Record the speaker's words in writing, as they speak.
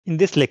In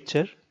this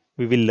lecture,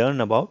 we will learn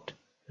about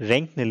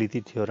rank nullity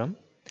theorem.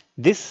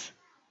 This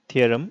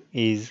theorem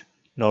is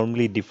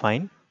normally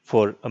defined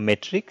for a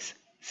matrix,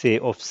 say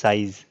of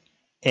size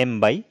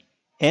m by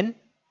n,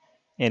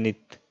 and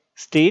it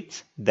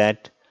states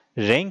that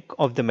rank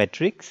of the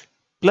matrix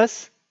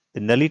plus the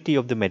nullity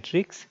of the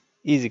matrix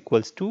is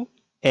equals to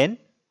n,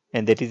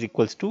 and that is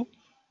equals to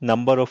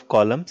number of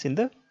columns in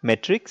the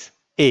matrix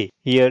A.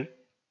 Here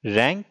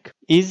rank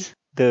is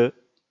the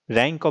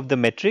rank of the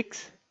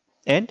matrix,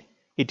 and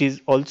it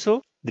is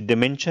also the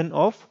dimension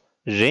of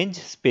range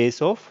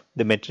space of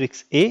the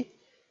matrix A,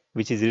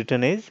 which is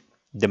written as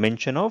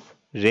dimension of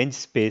range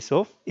space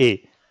of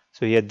A.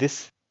 So here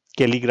this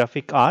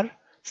calligraphic R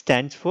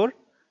stands for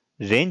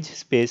range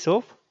space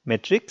of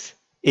matrix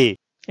A,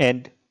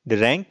 and the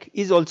rank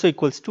is also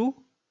equals to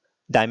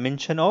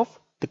dimension of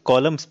the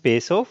column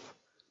space of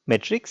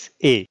matrix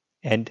A,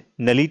 and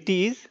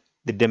nullity is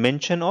the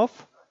dimension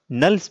of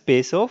null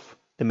space of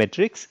the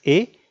matrix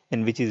A,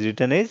 and which is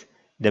written as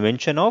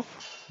dimension of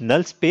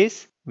null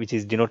space, which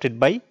is denoted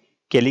by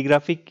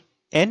calligraphic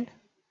N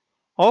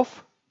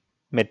of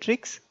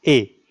matrix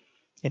A.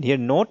 And here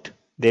note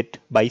that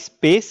by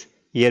space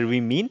here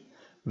we mean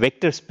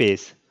vector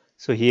space.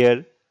 So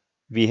here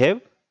we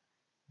have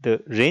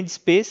the range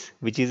space,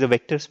 which is a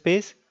vector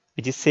space,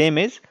 which is same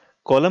as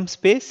column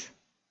space,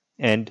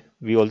 and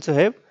we also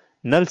have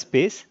null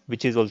space,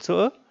 which is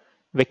also a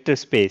vector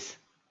space.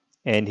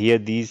 And here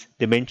these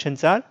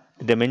dimensions are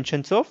the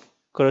dimensions of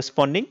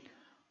corresponding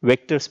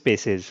vector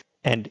spaces.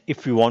 And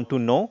if you want to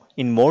know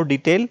in more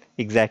detail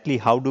exactly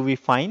how do we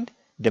find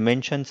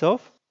dimensions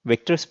of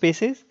vector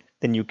spaces,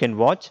 then you can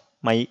watch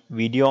my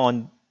video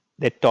on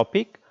that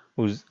topic,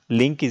 whose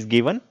link is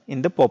given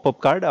in the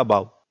pop-up card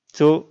above.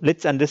 So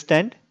let's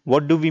understand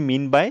what do we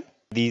mean by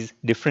these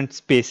different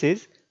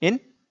spaces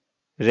in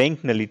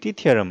rank nullity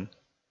theorem.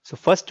 So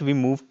first we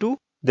move to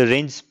the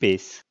range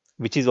space,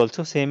 which is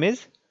also same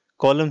as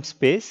column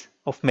space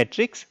of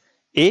matrix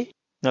A.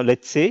 Now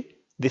let's say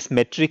this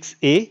matrix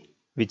A,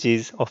 which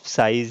is of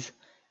size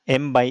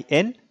m by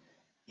n,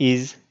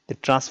 is the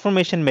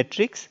transformation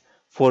matrix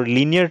for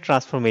linear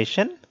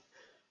transformation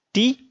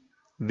T,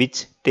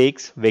 which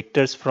takes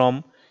vectors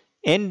from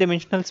n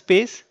dimensional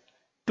space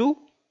to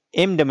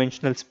m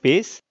dimensional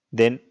space.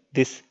 Then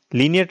this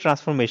linear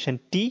transformation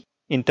T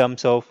in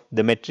terms of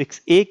the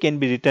matrix A can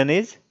be written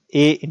as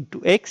A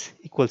into X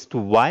equals to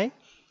Y.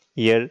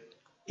 Here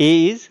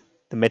A is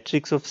the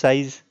matrix of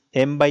size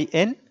m by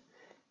n.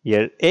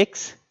 Here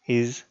X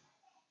is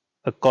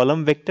a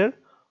column vector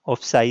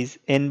of size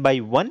n by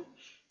 1,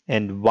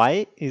 and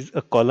Y is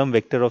a column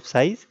vector of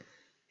size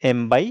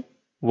m by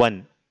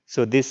 1.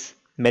 So this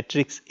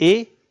matrix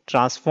A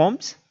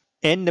transforms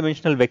n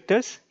dimensional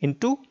vectors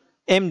into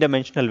m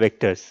dimensional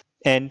vectors,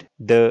 and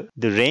the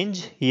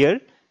range here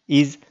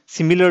is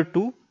similar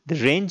to the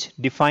range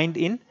defined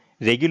in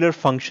regular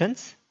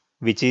functions,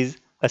 which is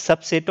a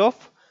subset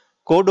of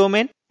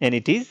codomain, and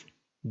it is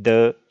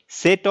the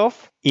set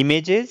of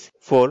images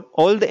for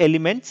all the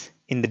elements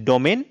in the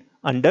domain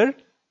under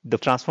the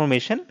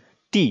transformation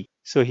T.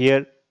 So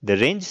here the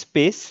range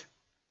space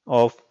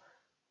of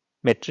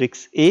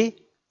matrix A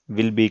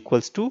will be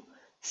equals to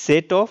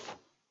set of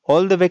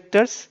all the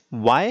vectors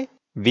Y,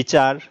 which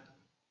are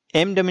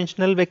m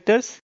dimensional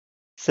vectors,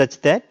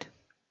 such that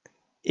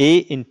A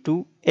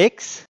into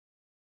X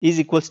is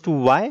equals to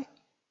Y,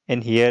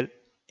 and here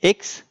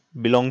X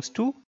belongs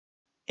to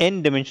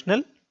n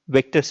dimensional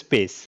vector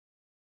space.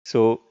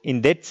 So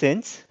in that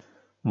sense,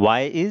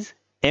 Y is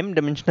m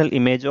dimensional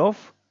image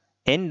of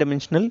n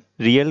dimensional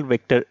real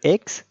vector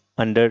X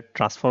under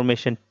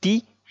transformation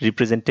T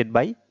represented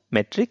by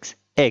matrix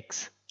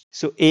X.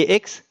 So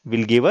AX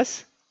will give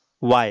us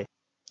Y.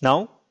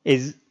 Now,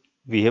 as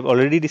we have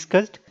already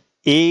discussed,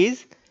 A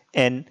is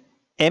an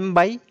m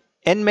by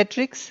n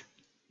matrix.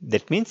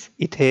 That means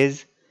it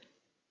has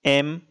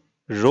m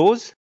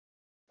rows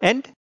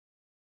and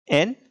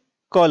n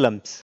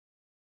columns.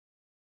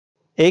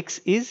 X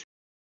is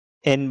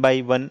n by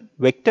 1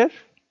 vector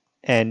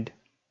and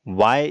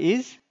Y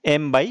is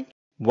m by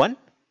 1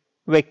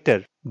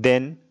 vector.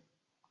 Then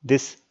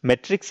this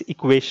matrix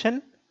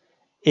equation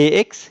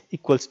AX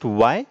equals to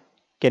Y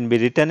can be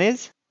written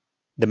as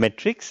the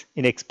matrix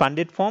in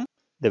expanded form,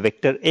 the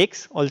vector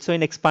X also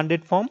in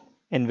expanded form,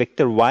 and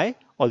vector Y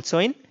also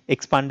in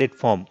expanded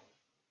form.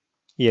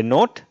 Here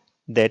note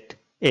that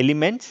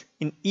elements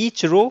in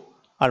each row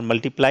are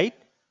multiplied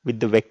with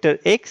the vector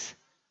X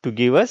to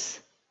give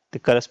us the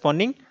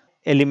corresponding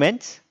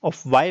elements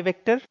of Y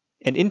vector,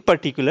 and in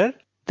particular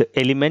the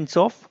elements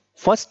of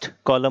first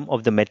column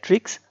of the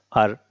matrix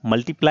are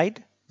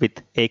multiplied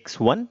with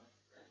X1,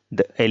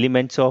 the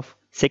elements of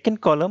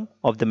second column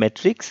of the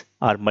matrix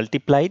are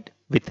multiplied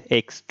with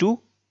X2,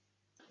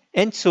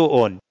 and so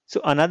on. So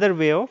another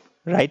way of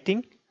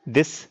writing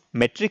this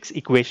matrix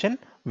equation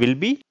will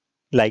be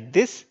like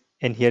this,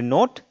 and here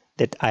note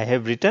that I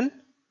have written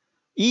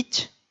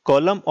each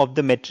column of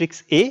the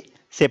matrix A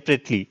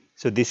separately.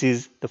 So this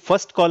is the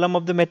first column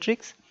of the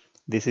matrix,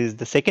 this is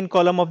the second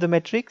column of the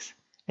matrix,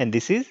 and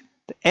this is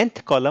the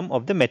nth column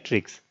of the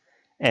matrix.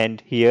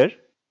 And here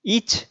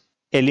each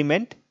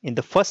element in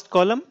the first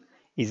column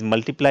is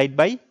multiplied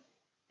by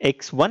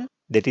x1,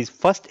 that is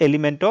first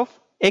element of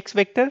x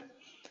vector.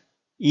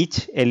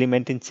 Each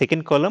element in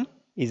second column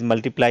is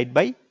multiplied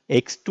by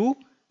x2,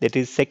 that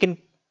is second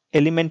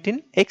element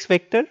in x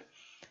vector,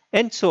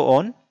 and so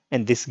on,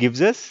 and this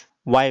gives us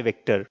y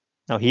vector.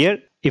 Now here,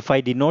 if I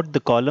denote the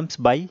columns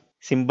by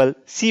symbol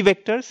c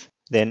vectors,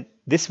 then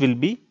this will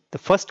be the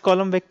first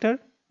column vector,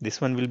 this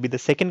one will be the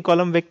second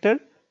column vector,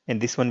 and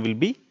this one will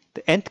be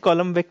the nth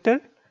column vector,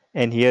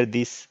 and here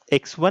this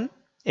x1,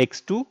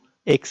 x2,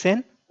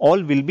 xn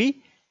all will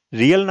be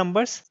real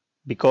numbers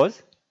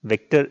because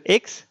vector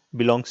x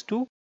belongs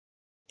to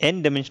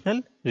n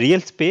dimensional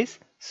real space.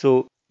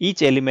 So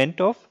each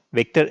element of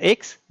vector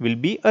x will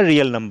be a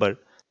real number.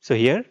 So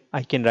here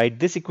I can write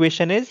this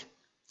equation as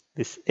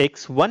this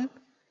x1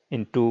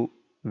 into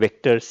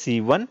vector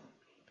c1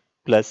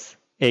 plus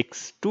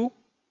x2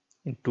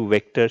 into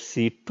vector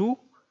c2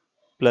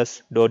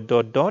 plus dot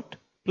dot dot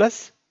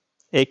plus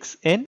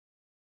xn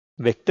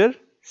vector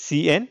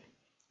cn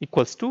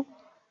equals to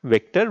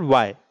vector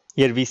y.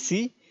 Here we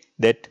see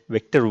that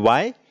vector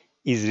y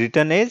is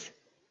written as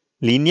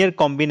linear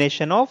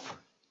combination of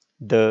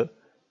the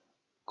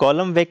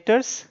column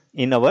vectors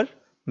in our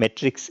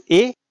matrix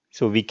A.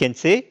 So we can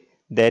say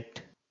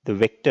that the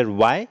vector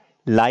y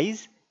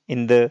lies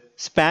in the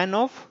span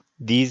of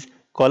these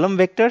column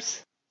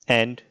vectors,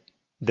 and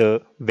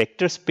the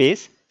vector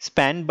space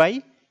spanned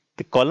by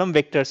the column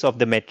vectors of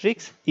the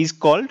matrix is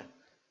called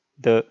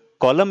the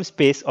column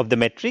space of the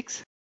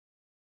matrix.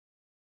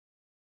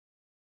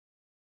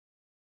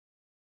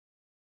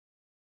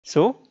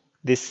 So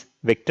this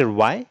vector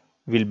y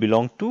will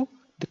belong to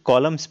the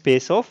column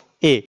space of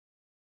A.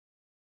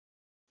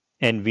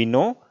 And we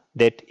know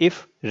that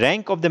if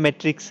rank of the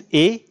matrix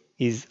A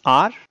is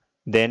R,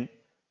 then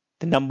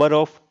the number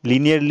of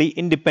linearly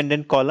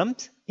independent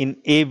columns in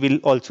A will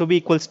also be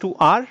equals to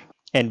R.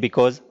 And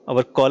because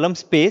our column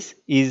space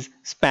is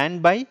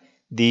spanned by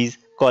these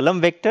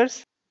column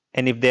vectors,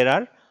 and if there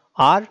are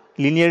R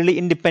linearly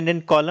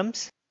independent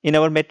columns in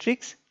our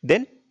matrix,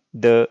 then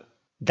the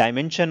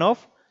dimension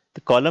of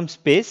the column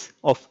space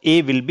of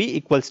A will be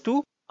equals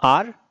to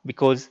R,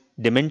 because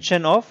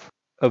dimension of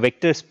a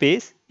vector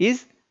space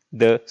is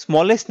the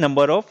smallest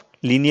number of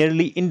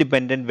linearly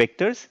independent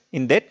vectors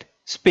in that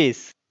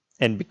space.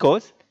 And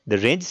because the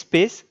range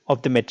space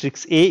of the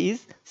matrix A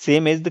is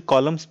same as the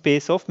column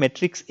space of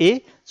matrix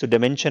A, so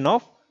dimension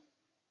of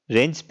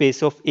range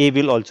space of A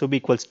will also be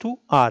equals to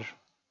R.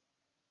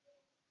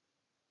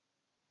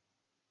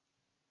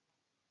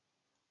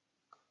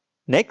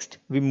 Next,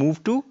 we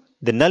move to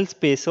the null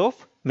space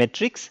of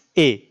matrix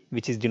A,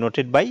 which is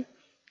denoted by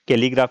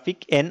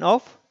calligraphic n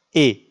of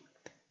A.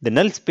 The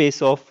null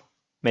space of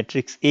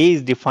matrix A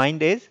is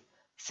defined as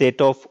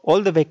set of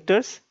all the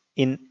vectors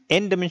in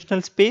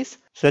n-dimensional space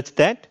such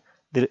that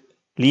the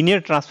linear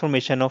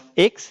transformation of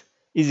x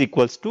is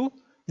equals to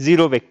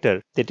 0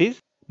 vector. That is,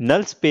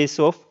 null space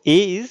of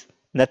A is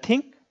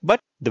nothing but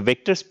the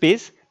vector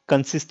space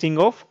consisting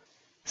of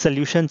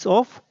solutions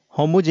of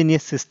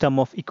homogeneous system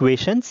of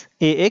equations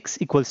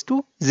Ax equals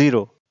to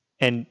 0.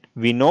 And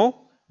we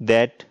know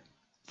that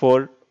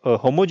for a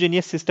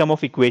homogeneous system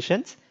of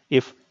equations,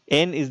 if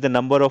n is the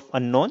number of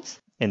unknowns,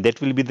 and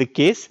that will be the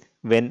case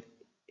when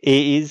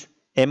A is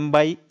m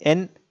by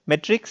n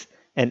matrix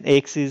and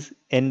x is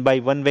n by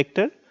 1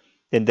 vector,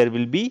 then there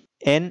will be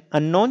n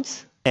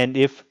unknowns. And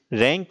if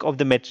rank of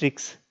the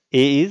matrix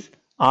A is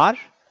R,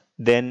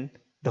 then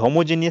the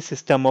homogeneous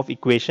system of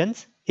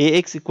equations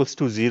Ax equals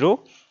to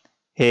 0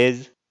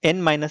 has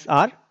n minus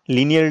r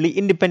linearly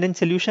independent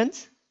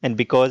solutions. And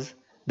because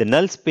the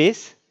null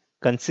space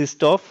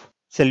consists of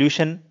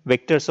solution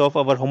vectors of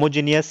our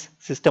homogeneous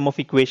system of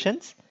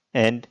equations,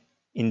 and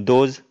in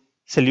those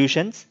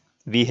solutions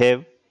we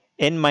have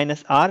n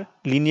minus r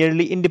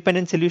linearly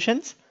independent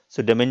solutions,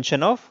 so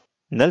dimension of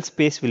null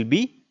space will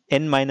be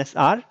n minus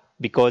r,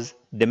 because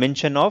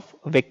dimension of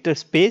vector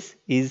space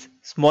is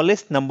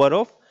smallest number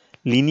of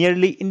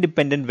linearly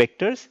independent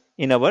vectors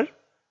in our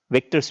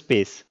vector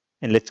space,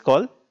 and let's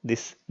call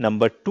this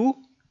number 2.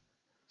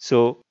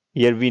 So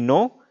here we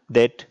know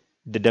that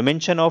the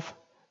dimension of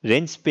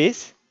range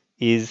space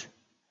is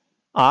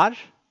R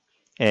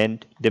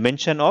and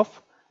dimension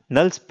of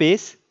null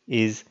space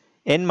is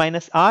n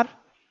minus r.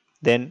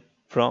 Then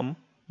from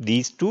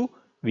these two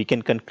we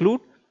can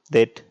conclude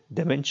that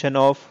dimension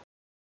of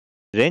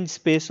range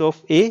space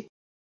of A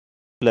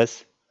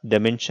plus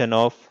dimension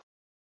of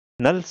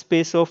null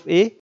space of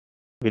A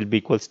will be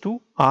equals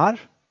to R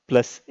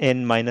plus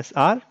n minus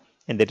r,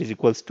 and that is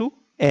equals to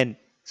n.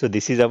 So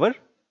this is our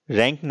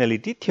rank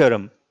nullity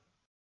theorem.